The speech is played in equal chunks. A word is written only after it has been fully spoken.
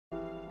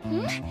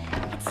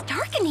It's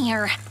dark in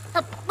here.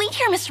 Wait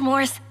here, Mr.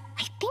 Morris.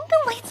 I think the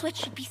light switch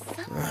should be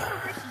somewhere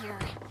over here.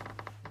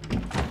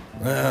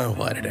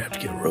 Why did I have to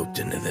get roped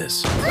into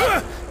this?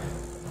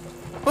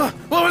 What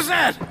was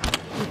that?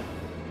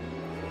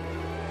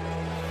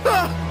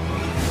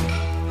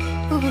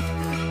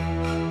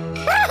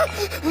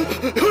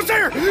 Who's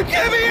there?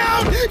 Get me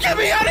out! Get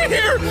me out of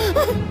here!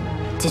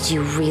 Did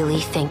you really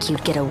think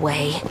you'd get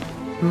away,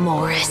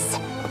 Morris?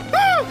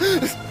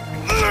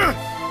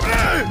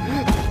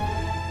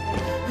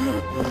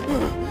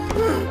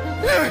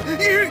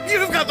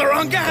 You've got the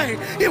wrong guy!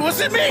 It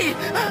wasn't me!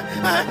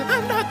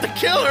 I'm not the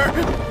killer!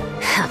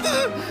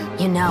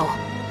 You know,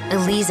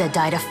 Eliza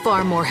died a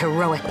far more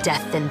heroic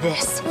death than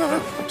this.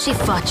 She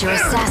fought your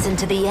assassin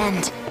to the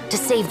end, to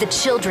save the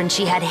children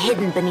she had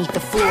hidden beneath the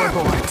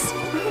floorboards.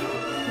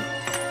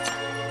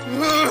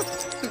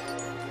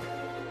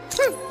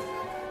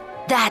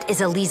 That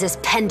is Eliza's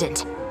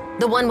pendant.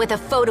 The one with a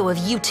photo of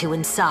you two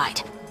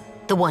inside.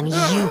 The one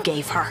you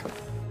gave her.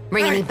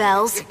 Ring any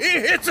bells?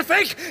 It's a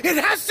fake! It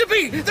has to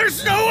be!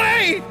 There's no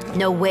way!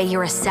 No way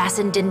your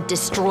assassin didn't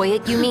destroy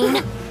it, you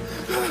mean?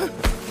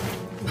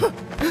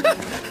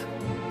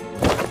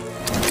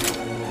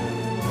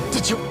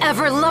 Did you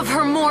ever love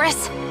her,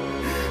 Morris?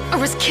 Or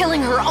was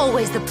killing her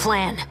always the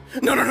plan?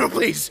 No,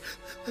 please.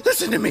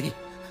 Listen to me.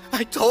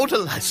 I told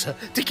Eliza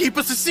to keep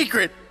us a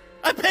secret.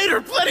 I paid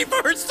her plenty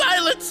for her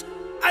silence.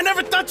 I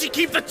never thought she'd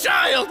keep the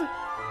child.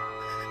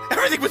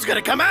 Everything was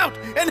gonna come out,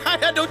 and I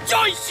had no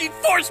choice. She'd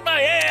force my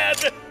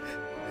hand.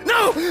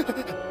 No!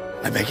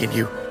 I'm begging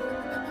you.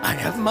 I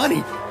have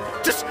money.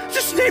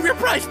 Just name your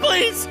price,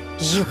 please.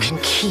 You can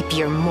keep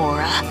your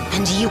Mora,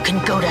 and you can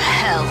go to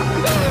hell.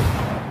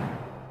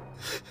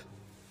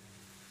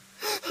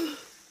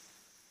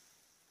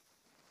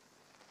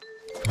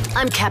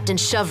 I'm Captain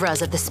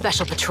Chevreuse of the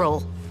Special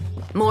Patrol.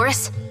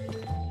 Morris,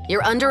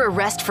 you're under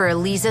arrest for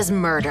Eliza's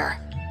murder.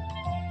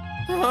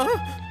 Huh?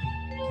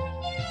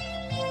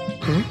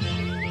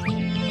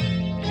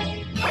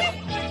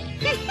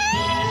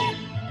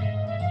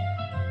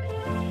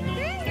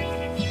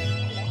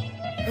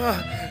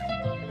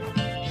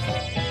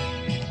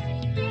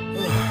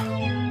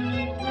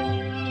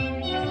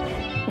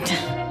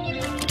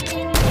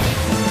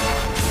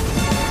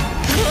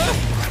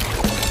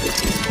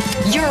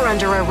 You're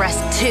under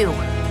arrest too,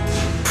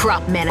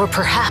 prop man, or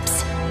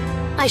perhaps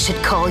I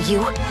should call you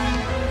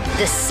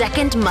the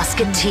Second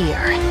Musketeer.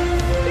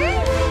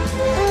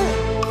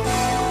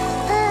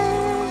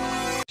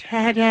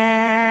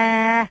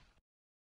 Ta-da!